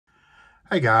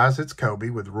Hey guys, it's Kobe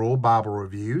with Rural Bible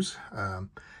Reviews.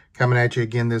 Coming at you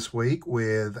again this week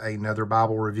with another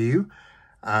Bible review.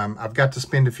 I've got to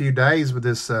spend a few days with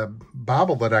this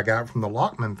Bible that I got from the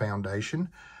Lockman Foundation.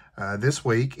 This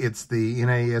week, it's the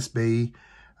NASB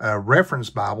Reference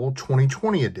Bible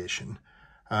 2020 edition.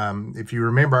 If you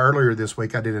remember earlier this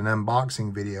week, I did an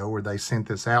unboxing video where they sent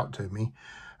this out to me.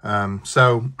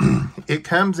 So it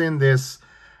comes in this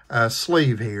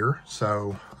sleeve here,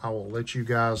 so I will let you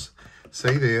guys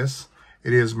see this.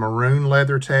 It is maroon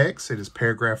leather text. It is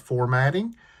paragraph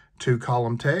formatting,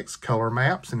 2-column text, color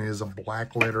maps, and it is a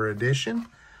black letter edition.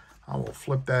 I will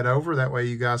flip that over. That way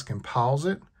you guys can pause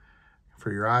it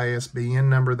for your ISBN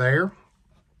number there.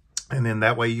 And then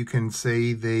that way you can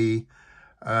see the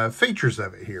features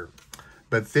of it here.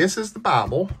 But this is the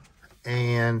Bible,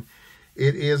 and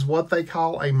it is what they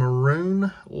call a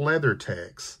maroon leather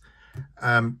text.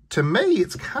 To me,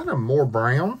 it's kind of more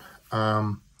brown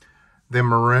than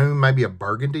maroon, maybe a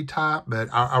burgundy type, but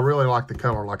I really like the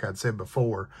color like I'd said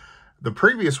before. The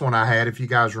previous one I had, if you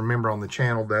guys remember on the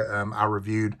channel that I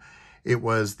reviewed, it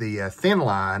was the thin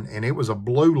line, and it was a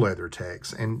blue leather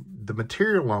text, and the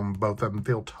material on both of them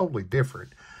feel totally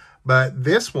different. But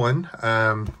this one,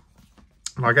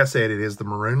 like I said, it is the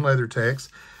maroon leather text.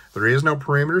 There is no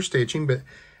perimeter stitching, but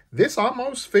this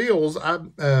almost feels, I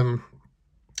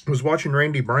was watching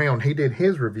Randy Brown. He did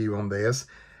his review on this.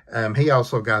 He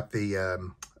also got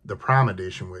the Prime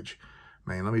Edition, which,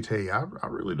 man, let me tell you, I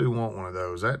really do want one of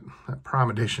those. That Prime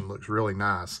Edition looks really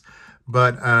nice.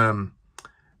 But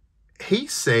he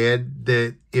said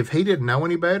that if he didn't know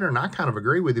any better, and I kind of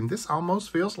agree with him, this almost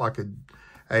feels like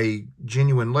a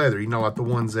genuine leather, you know, like the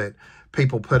ones that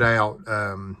people put out,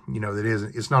 you know, that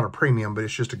isn't, it's not a premium, but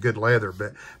it's just a good leather.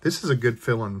 But this is a good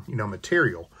feeling, you know,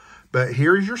 material. But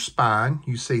here's your spine.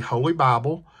 You see Holy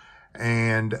Bible.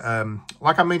 And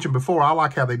like I mentioned before, I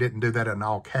like how they didn't do that in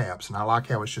all caps. And I like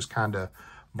how it's just kind of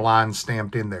blind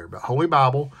stamped in there. But Holy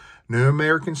Bible, New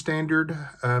American Standard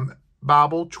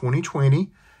Bible 2020.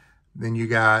 Then you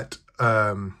got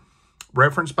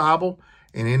Reference Bible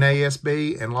and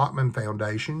NASB and Lockman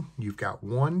Foundation. You've got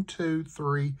 1, 2,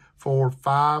 3, 4,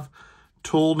 5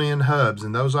 tooled in hubs.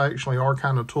 And those actually are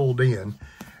kind of tooled in.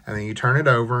 And then you turn it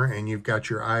over and you've got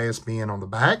your ISBN on the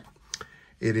back.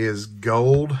 It is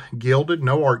gold gilded,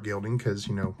 no art gilding, because,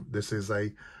 you know, this is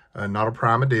not a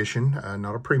prime edition,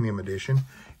 not a premium edition.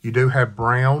 You do have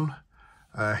brown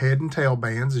head and tail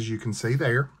bands, as you can see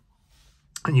there.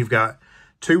 And you've got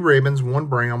 2 ribbons, 1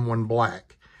 brown, 1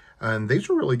 black. And these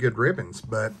are really good ribbons.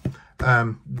 But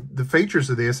the features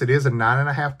of this, it is a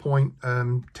 9.5 point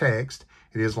text.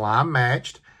 It is line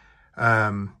matched.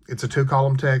 It's a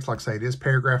 2-column text. Like I say, it is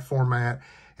paragraph format.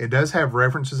 It does have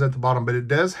references at the bottom, but it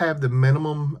does have the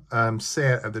minimum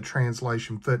set of the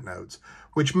translation footnotes,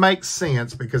 which makes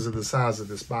sense because of the size of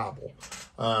this Bible.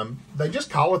 They just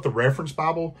call it the Reference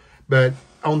Bible, but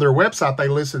on their website, they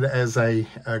listed it as a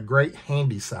great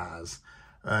handy size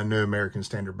New American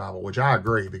Standard Bible, which I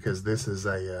agree, because this is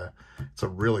it's a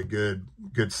really good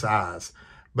size.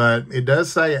 But it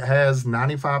does say it has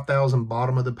 95,000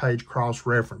 bottom of the page cross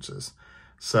references.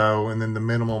 So, and then the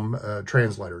minimum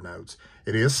translator notes.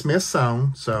 It is Smith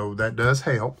sewn, so that does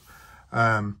help.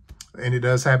 And it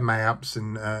does have maps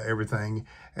and everything.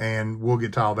 And we'll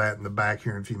get to all that in the back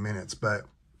here in a few minutes. But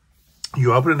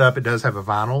you open it up, it does have a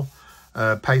vinyl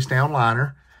paste down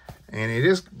liner. And it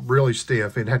is really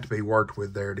stiff. It'd have to be worked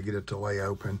with there to get it to lay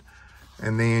open.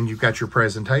 And then you've got your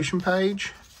presentation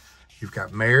page. You've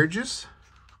got marriages.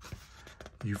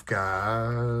 You've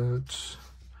got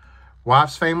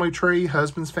wife's family tree,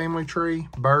 husband's family tree,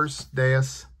 births,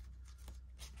 deaths,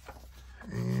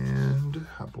 and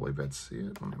I believe that's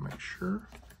it. Let me make sure.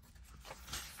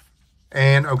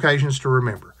 And occasions to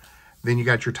remember. Then you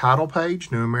got your title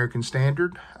page, New American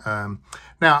Standard. Now,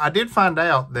 I did find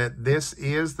out that this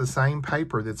is the same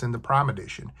paper that's in the Prime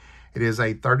Edition. It is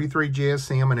a 33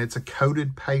 GSM, and it's a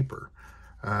coated paper,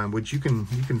 which you can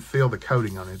feel the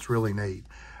coating on it. It's really neat.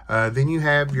 Then you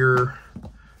have your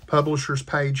publisher's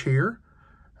page here.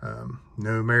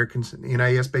 New American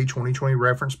NASB 2020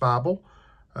 Reference Bible.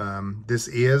 This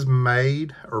is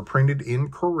made or printed in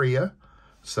Korea.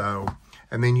 So,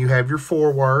 and then you have your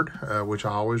foreword, which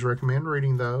I always recommend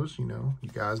reading those. You know, you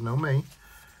guys know me.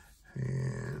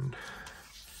 And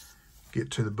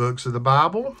get to the books of the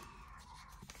Bible.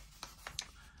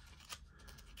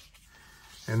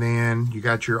 And then you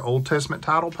got your Old Testament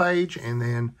title page. And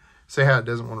then, see how it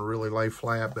doesn't want to really lay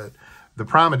flat, but the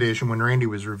Prime Edition, when Randy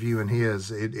was reviewing his,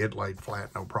 it laid flat,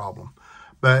 no problem.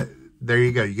 But there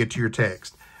you go. You get to your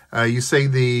text. You see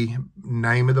the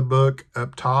name of the book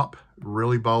up top,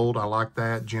 really bold. I like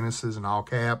that. Genesis in all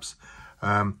caps.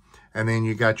 And then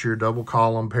you got your double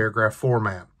column paragraph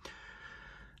format.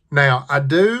 Now, I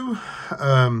do,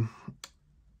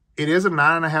 it is a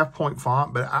 9.5 point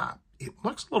font, but it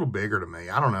looks a little bigger to me.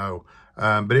 I don't know.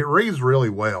 But it reads really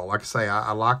well. Like I say,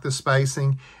 I like the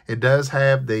spacing. It does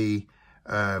have the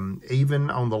even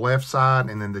on the left side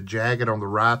and then the jagged on the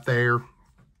right there.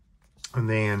 And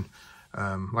then,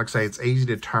 like I say, it's easy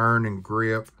to turn and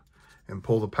grip and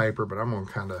pull the paper, but I'm going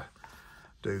to kind of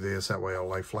do this. That way I'll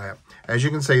lay flat. As you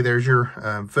can see, there's your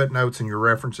footnotes and your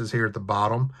references here at the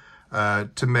bottom.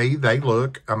 To me, they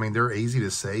look, I mean, they're easy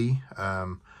to see.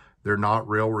 They're not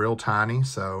real tiny.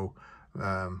 So,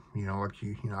 you know, like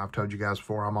I've told you guys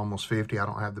before, I'm almost 50. I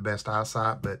don't have the best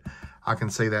eyesight, but I can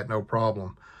see that no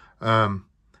problem.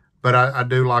 But I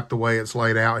do like the way it's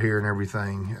laid out here and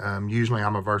everything. Usually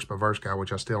I'm a verse by verse guy,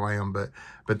 which I still am,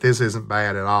 but this isn't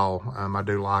bad at all. I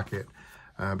do like it.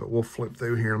 But we'll flip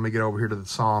through here. Let me get over here to the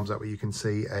Psalms. That way you can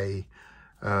see a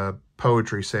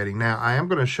poetry setting. Now, I am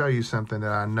going to show you something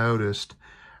that I noticed.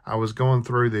 I was going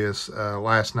through this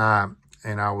last night,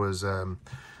 and I was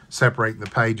separating the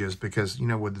pages because, you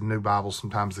know, with the new Bible,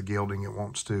 sometimes the gilding, it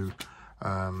wants to,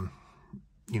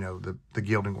 you know, the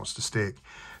gilding wants to stick.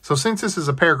 So since this is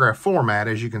a paragraph format,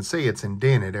 as you can see, it's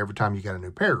indented every time you got a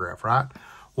new paragraph, right?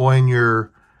 Well, in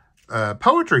your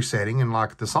poetry setting, and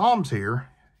like the Psalms here,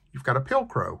 you've got a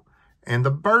pilcrow, and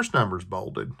the verse number's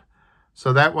bolded.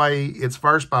 So that way it's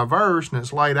verse by verse and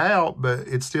it's laid out, but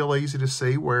it's still easy to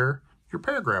see where your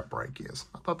paragraph break is.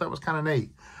 I thought that was kind of neat.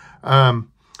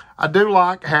 I do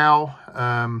like how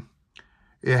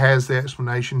it has the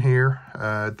explanation here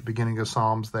at the beginning of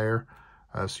Psalms there.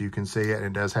 So you can see it, and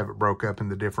it does have it broke up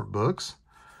into different books.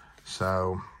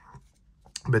 So,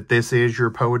 but this is your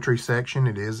poetry section.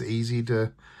 It is easy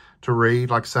to read.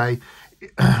 Like I say,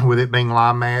 with it being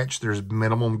line match, there's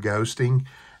minimum ghosting.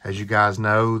 As you guys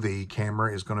know, the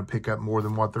camera is going to pick up more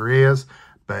than what there is.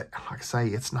 But like I say,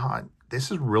 it's not,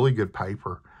 this is really good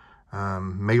paper.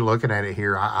 Me looking at it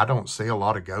here, I don't see a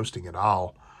lot of ghosting at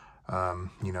all.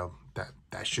 You know,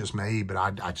 that's just me, but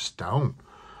I just don't.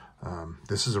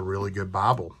 This is a really good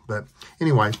Bible. But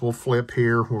anyways, we'll flip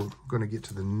here. We're going to get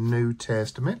to the New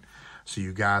Testament so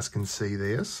you guys can see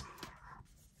this.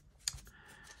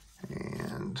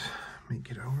 And let me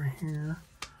get over here.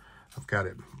 I've got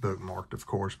it bookmarked, of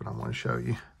course, but I want to show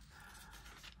you.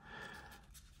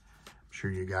 I'm sure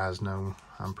you guys know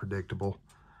I'm predictable.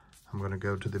 I'm going to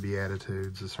go to the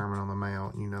Beatitudes, the Sermon on the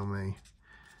Mount. You know me.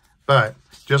 But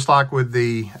just like with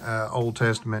the Old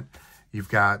Testament, you've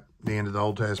got the end of the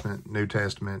Old Testament, New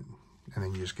Testament, and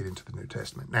then you just get into the New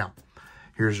Testament. Now,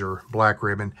 here's your black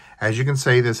ribbon. As you can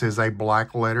see, this is a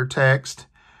black letter text,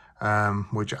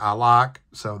 which I like.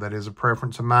 So that is a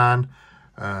preference of mine.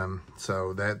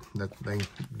 So that they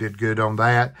did good on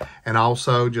that. And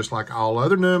also, just like all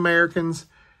other New Americans,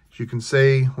 as you can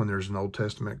see, when there's an Old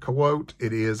Testament quote,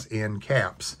 it is in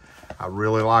caps. I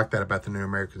really like that about the New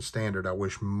American Standard. I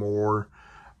wish more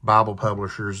Bible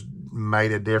publishers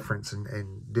made a difference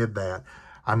and did that.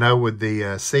 I know with the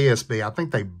CSB, I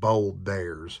think they bold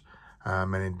theirs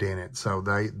and indent it. So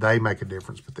they make a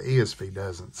difference, but the ESV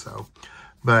doesn't. So,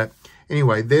 but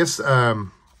anyway, this, like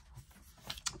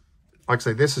I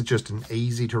say, this is just an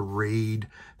easy to read.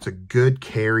 It's a good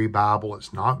carry Bible.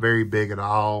 It's not very big at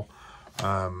all.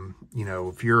 You know,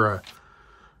 if you're a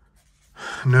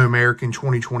New American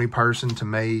 2020 person, to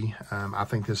me, I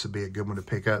think this would be a good one to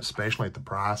pick up, especially at the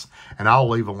price. And I'll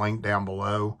leave a link down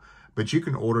below. But you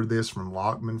can order this from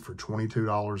Lockman for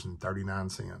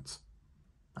 $22.39.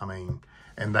 I mean,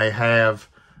 and they have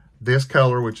this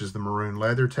color, which is the maroon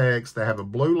leather text. They have a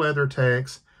blue leather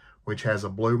text, which has a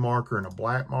blue marker and a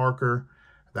black marker.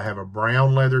 They have a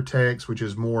brown leather text, which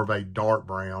is more of a dark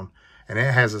brown. And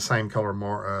it has the same color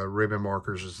ribbon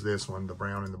markers as this one, the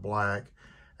brown and the black.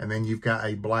 And then you've got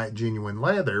a black genuine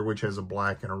leather, which has a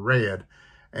black and a red.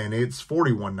 And it's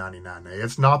 $41.99.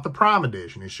 It's not the Prime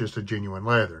Edition. It's just a genuine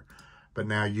leather. But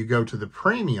now you go to the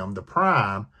premium, the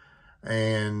Prime,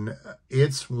 and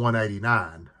it's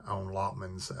 $189 on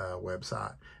Lockman's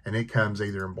website. And it comes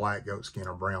either in black goatskin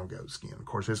or brown goatskin. Of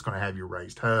course, it's going to have your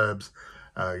raised hubs,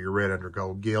 your red under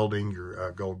gold gilding,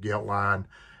 your gold gilt line.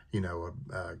 You know,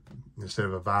 instead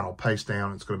of a vinyl paste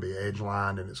down, it's going to be edge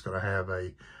lined, and it's going to have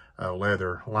a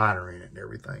leather liner in it and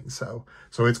everything. So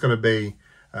it's going to be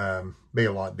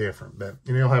a lot different. But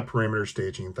it'll have perimeter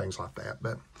stitching and things like that.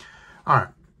 But all right.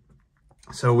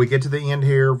 So we get to the end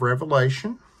here of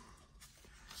Revelation.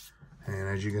 And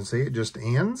as you can see, it just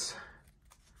ends.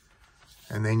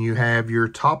 And then you have your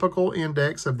topical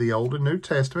index of the Old and New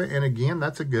Testament. And again,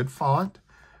 that's a good font.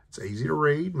 It's easy to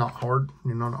read, not hard,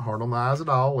 not hard on the eyes at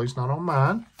all, at least not on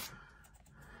mine.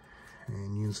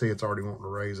 And you can see it's already wanting to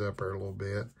raise up there a little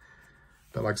bit.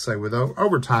 But like I say, with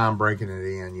over time breaking it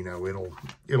in, you know,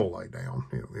 it'll lay down.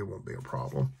 It won't be a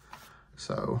problem.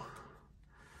 So,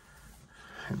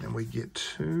 and then we get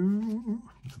to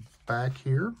the back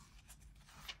here.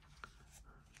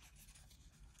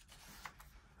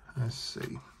 Let's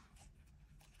see.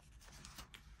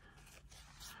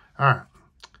 All right.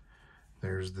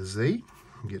 There's the Z.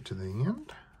 Get to the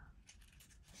end.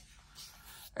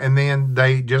 And then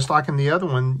they, just like in the other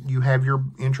one, you have your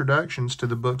introductions to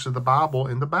the books of the Bible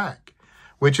in the back,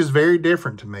 which is very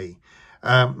different to me.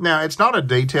 Now, it's not a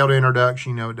detailed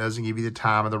introduction. You know, it doesn't give you the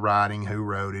time of the writing, who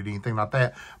wrote it, anything like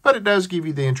that. But it does give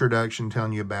you the introduction,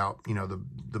 telling you about, you know,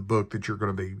 the book that you're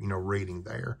going to be, you know, reading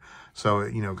there. So,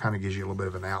 it, you know, kind of gives you a little bit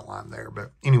of an outline there.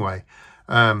 But anyway,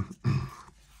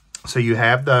 so you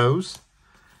have those.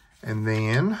 And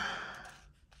then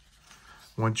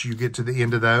once you get to the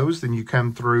end of those, then you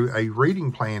come through a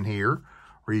reading plan here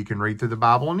where you can read through the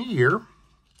Bible in a year.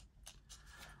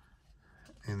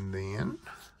 And then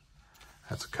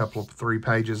that's a couple of 3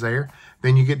 pages there.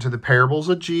 Then you get to the parables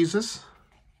of Jesus.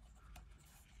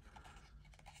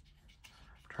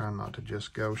 I'm trying not to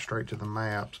just go straight to the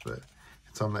maps, but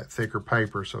it's on that thicker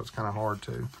paper, so it's kind of hard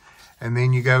to. And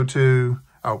then you go to,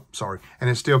 oh, sorry, and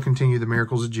it still continue the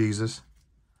miracles of Jesus.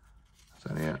 Is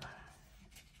that it?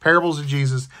 Parables of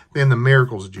Jesus, then the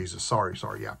miracles of Jesus. Sorry,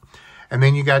 yeah. And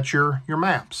then you got your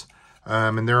maps.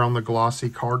 And they're on the glossy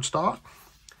cardstock.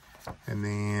 And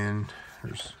then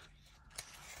there's,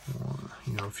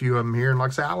 you know, a few of them here. And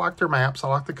like I say, I like their maps. I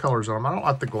like the colors on them. I don't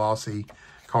like the glossy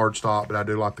cardstock, but I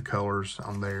do like the colors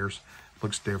on theirs.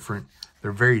 Looks different.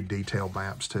 They're very detailed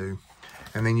maps too.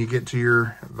 And then you get to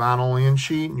your vinyl end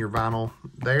sheet and your vinyl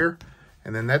there.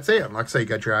 And then that's it. Like I say, you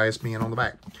got your ISBN on the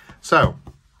back. So,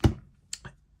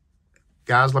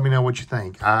 guys, let me know what you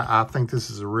think. I think this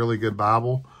is a really good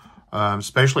Bible,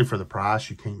 especially for the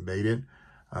price. You can't beat it.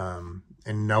 And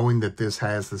knowing that this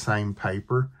has the same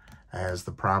paper as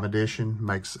the Prime Edition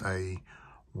makes a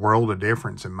world of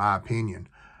difference, in my opinion.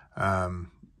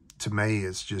 To me,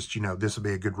 it's just, you know, this would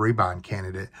be a good rebind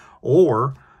candidate.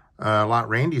 Or, like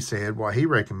Randy said, what he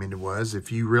recommended was,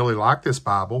 if you really like this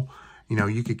Bible, you know,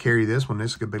 you could carry this one.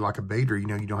 This could be like a beater. You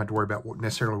know, you don't have to worry about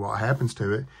necessarily what happens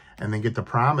to it. And then get the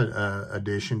Prime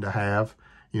edition to have,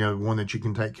 you know, one that you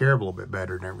can take care of a little bit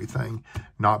better and everything.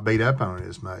 Not beat up on it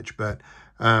as much. But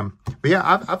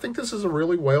yeah, I think this is a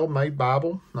really well-made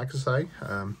Bible, like I say.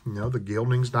 You know, the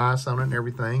gilding's nice on it and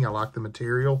everything. I like the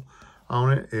material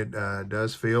on it. It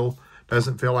doesn't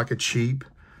feel like a cheap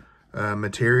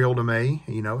material to me.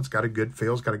 You know, it's got a good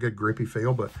feel. It's got a good grippy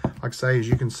feel. But like I say, as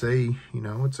you can see, you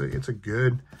know, it's a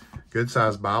good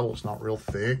sized Bible. It's not real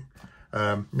thick.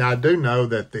 Now I do know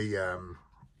that the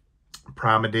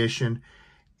Prime Edition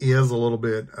is a little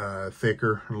bit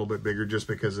thicker and a little bit bigger, just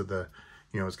because of the,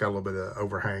 you know, it's got a little bit of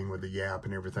overhang with the yap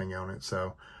and everything on it.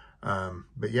 So,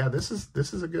 but yeah, this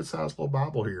is a good sized little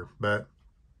Bible here. But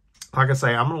like I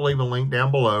say, I'm going to leave a link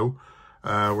down below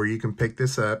where you can pick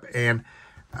this up. And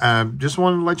just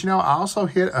wanted to let you know, I also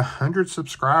hit 100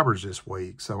 subscribers this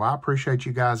week. So I appreciate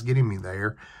you guys getting me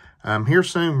there. Here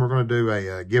soon, we're going to do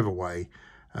a giveaway.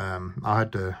 I'll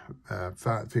have to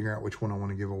figure out which one I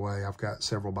want to give away. I've got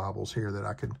several Bibles here that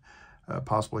I could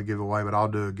possibly give away, but I'll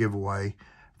do a giveaway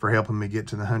for helping me get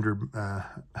to the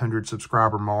 100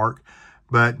 subscriber mark.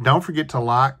 But don't forget to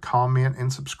like, comment,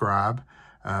 and subscribe.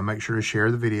 Make sure to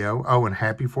share the video. Oh, and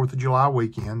happy 4th of July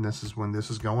weekend. This is when this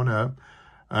is going up.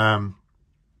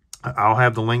 I'll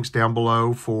have the links down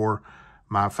below for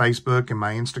my Facebook and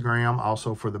my Instagram.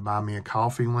 Also for the Buy Me a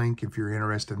Coffee link if you're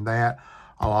interested in that.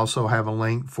 I'll also have a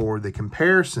link for the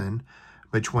comparison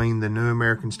between the New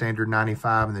American Standard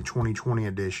 95 and the 2020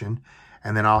 edition.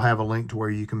 And then I'll have a link to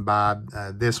where you can buy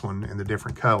this one in the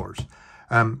different colors.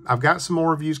 I've got some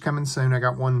more reviews coming soon. I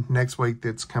got one next week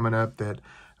that's coming up, that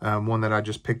one that I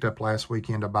just picked up last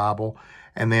weekend, a Bible.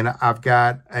 And then I've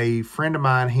got a friend of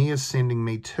mine, he is sending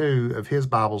me 2 of his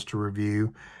Bibles to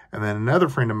review. And then another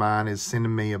friend of mine is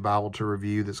sending me a Bible to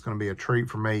review that's going to be a treat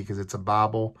for me, because it's a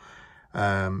Bible.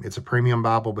 It's a premium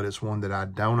Bible, but it's one that I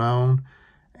don't own.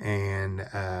 And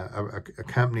a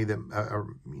company that,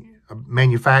 a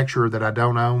manufacturer that I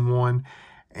don't own one.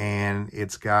 And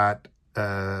it's got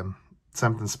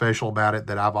something special about it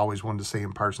that I've always wanted to see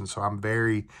in person. So I'm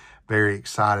very, very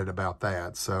excited about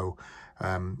that. So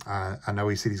I know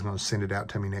he said he's going to send it out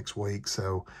to me next week.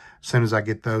 So as soon as I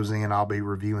get those in, I'll be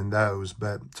reviewing those.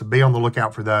 But so be on the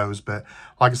lookout for those. But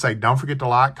like I say, don't forget to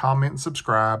like, comment, and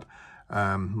subscribe.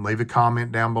 Leave a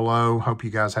comment down below. Hope you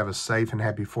guys have a safe and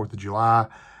happy 4th of July.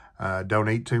 Don't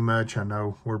eat too much. I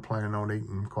know we're planning on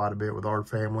eating quite a bit with our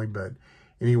family. But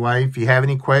Anyway, if you have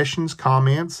any questions,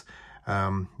 comments,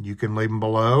 you can leave them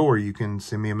below, or you can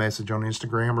send me a message on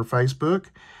Instagram or Facebook.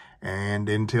 And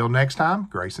until next time,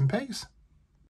 grace and peace.